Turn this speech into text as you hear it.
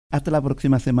Hasta la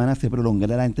próxima semana se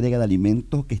prolongará la entrega de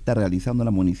alimentos que está realizando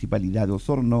la Municipalidad de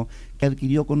Osorno, que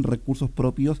adquirió con recursos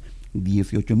propios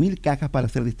 18.000 cajas para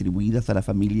ser distribuidas a las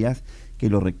familias que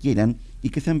lo requieran y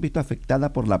que se han visto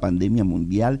afectadas por la pandemia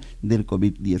mundial del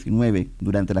COVID-19.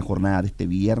 Durante la jornada de este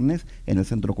viernes, en el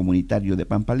Centro Comunitario de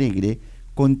Pampa Alegre,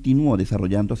 continuó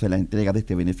desarrollándose la entrega de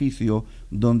este beneficio,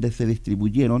 donde se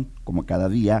distribuyeron, como cada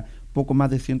día, poco más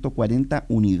de 140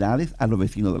 unidades a los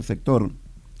vecinos del sector.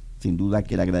 Sin duda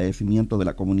que el agradecimiento de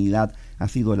la comunidad ha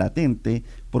sido latente,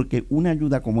 porque una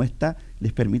ayuda como esta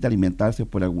les permite alimentarse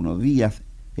por algunos días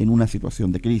en una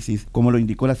situación de crisis, como lo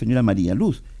indicó la señora María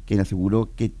Luz, quien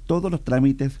aseguró que todos los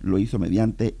trámites lo hizo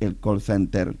mediante el call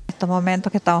center. Estos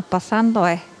momentos que estamos pasando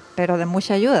pero de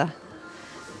mucha ayuda.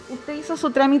 ¿Usted hizo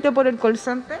su trámite por el call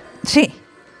center? Sí,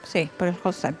 por el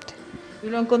call center. ¿Y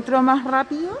lo encontró más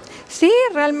rápido? Sí,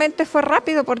 realmente fue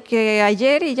rápido porque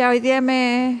ayer y ya hoy día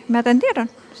me atendieron.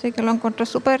 Así que lo encontré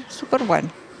súper bueno,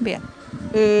 bien.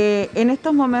 En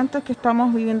estos momentos que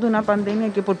estamos viviendo una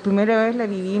pandemia que por primera vez la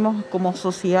vivimos como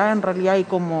sociedad en realidad y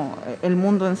como el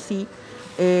mundo en sí,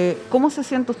 ¿cómo se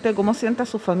siente usted? ¿Cómo siente a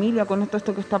su familia con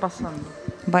esto que está pasando?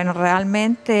 Bueno,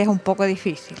 realmente es un poco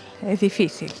difícil,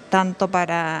 tanto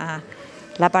para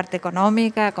la parte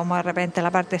económica como de repente la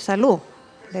parte de salud.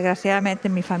 Desgraciadamente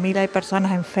en mi familia hay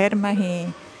personas enfermas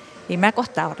y me ha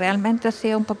costado, realmente ha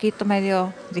sido un poquito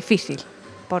medio difícil,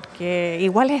 porque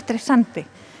igual es estresante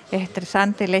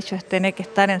el hecho de tener que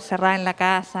estar encerrada en la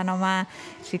casa nomás.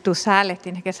 Si tú sales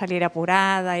tienes que salir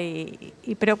apurada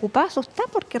y preocupada, asustada,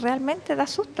 porque realmente da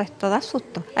susto, esto da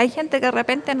susto. Hay gente que de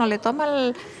repente no le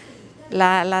toma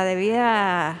la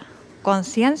debida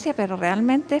conciencia, pero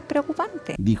realmente es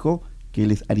preocupante. Dijo que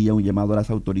les haría un llamado a las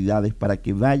autoridades para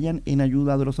que vayan en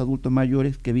ayuda de los adultos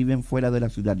mayores que viven fuera de la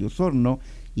ciudad de Osorno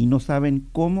y no saben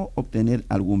cómo obtener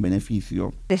algún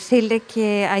beneficio. Decirle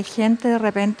que hay gente de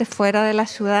repente fuera de las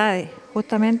ciudades.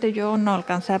 Justamente yo no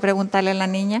alcancé a preguntarle a la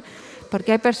niña,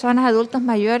 porque hay personas, adultos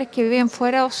mayores, que viven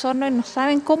fuera de Osorno y no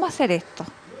saben cómo hacer esto,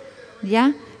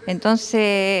 ¿ya?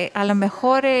 Entonces, a lo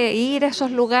mejor ir a esos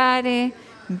lugares,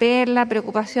 ver la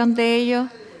preocupación de ellos,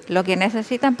 lo que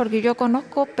necesitan, porque yo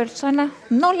conozco personas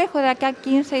no lejos de acá,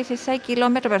 15, 16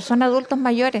 kilómetros, personas adultos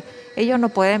mayores, ellos no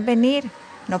pueden venir,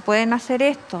 no pueden hacer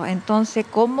esto. Entonces,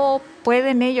 ¿cómo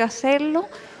pueden ellos hacerlo?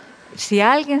 Si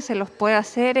alguien se los puede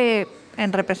hacer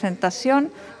en representación,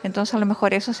 entonces a lo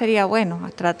mejor eso sería bueno,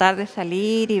 tratar de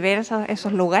salir y ver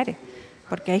esos lugares,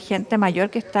 porque hay gente mayor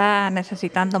que está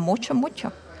necesitando mucho.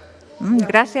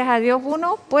 Gracias a Dios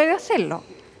uno puede hacerlo,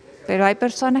 pero hay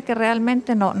personas que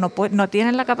realmente no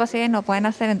tienen la capacidad y no pueden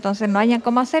hacer, entonces no hayan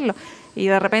cómo hacerlo. Y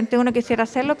de repente uno quisiera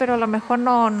hacerlo, pero a lo mejor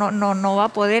no va a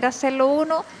poder hacerlo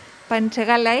uno para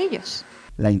entregarle a ellos.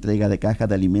 La entrega de cajas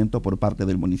de alimentos por parte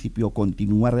del municipio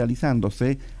continúa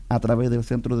realizándose a través del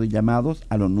centro de llamados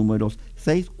a los números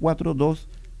 642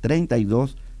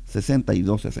 32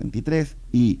 62 63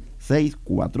 y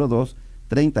 642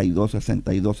 32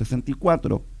 62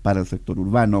 64 para el sector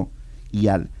urbano y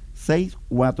al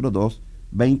 642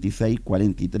 26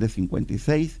 43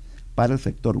 56 para el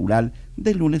sector rural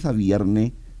de lunes a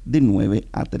viernes de 9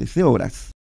 a 13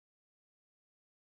 horas.